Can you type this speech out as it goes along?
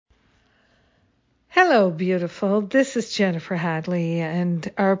Hello, beautiful. This is Jennifer Hadley,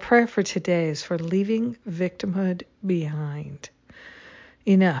 and our prayer for today is for leaving victimhood behind.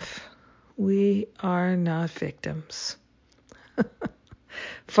 Enough. We are not victims.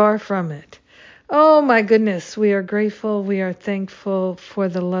 Far from it. Oh my goodness, we are grateful, we are thankful for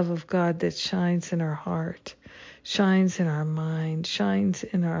the love of God that shines in our heart, shines in our mind, shines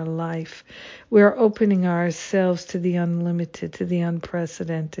in our life. We are opening ourselves to the unlimited, to the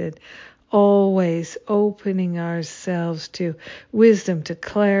unprecedented, always opening ourselves to wisdom, to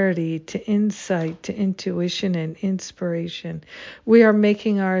clarity, to insight, to intuition and inspiration. We are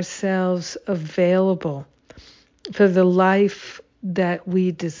making ourselves available for the life that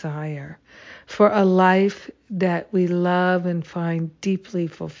we desire, for a life that we love and find deeply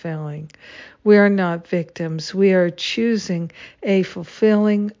fulfilling. We are not victims. We are choosing a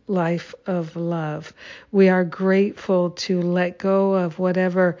fulfilling life of love. We are grateful to let go of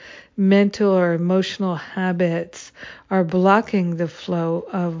whatever mental or emotional habits are blocking the flow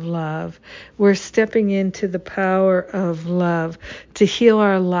of love. We're stepping into the power of love to heal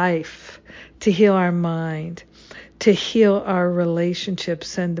our life, to heal our mind, to heal our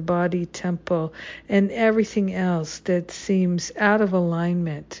relationships and the body temple and everything else that seems out of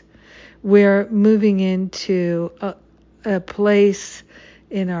alignment. We're moving into a place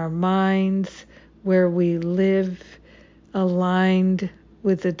in our minds where we live aligned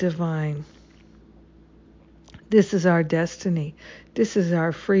with the divine. This is our destiny. This is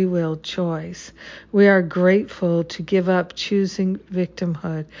our free will choice. We are grateful to give up choosing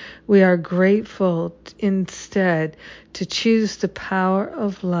victimhood. We are grateful instead to choose the power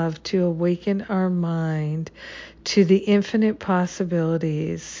of love to awaken our mind to the infinite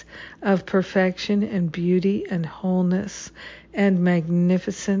possibilities of perfection and beauty and wholeness and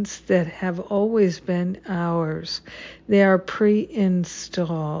magnificence that have always been ours. They are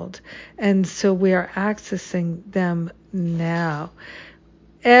pre-installed, and so we are accessing them now.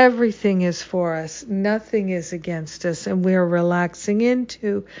 Everything is for us. Nothing is against us, and we are relaxing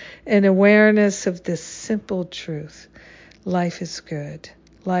into an awareness of this simple truth. Life is good.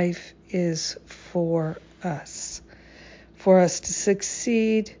 Life is for us to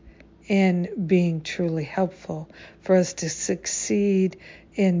succeed in being truly helpful, for us to succeed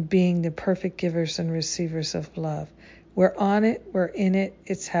in being the perfect givers and receivers of love. We're on it, we're in it,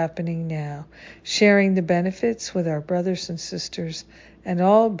 it's happening now. Sharing the benefits with our brothers and sisters and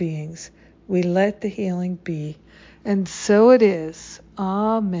all beings, we let the healing be. And so it is.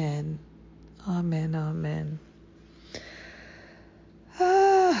 Amen. Amen. Amen.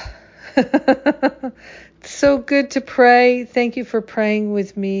 So good to pray. Thank you for praying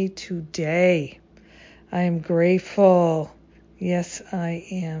with me today. I am grateful. Yes, I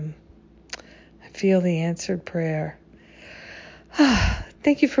am. I feel the answered prayer.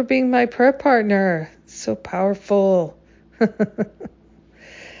 Thank you for being my prayer partner. So powerful.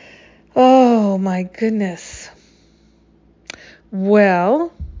 Oh, my goodness.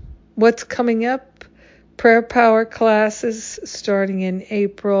 Well, what's coming up? Prayer Power classes starting in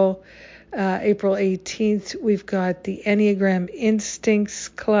April 18th. We've got the Enneagram Instincts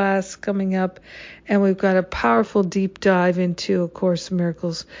class coming up, and we've got a powerful deep dive into A Course in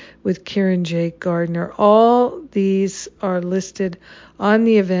Miracles with Kieran J. Gardner. All these are listed on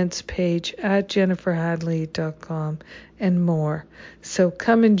the events page at jenniferhadley.com and more. So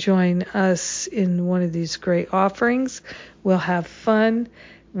come and join us in one of these great offerings. We'll have fun.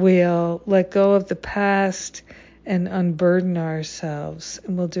 We'll let go of the past and unburden ourselves,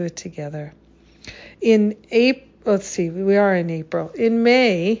 and we'll do it together. In April, we are in April. In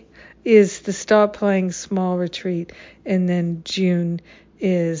May is the Stop Playing Small retreat, and then June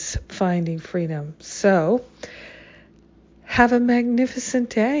is Finding Freedom. So have a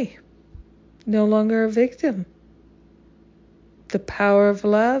magnificent day. No longer a victim. The power of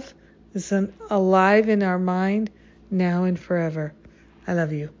love is alive in our mind now and forever. I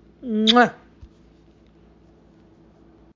love you. Mwah.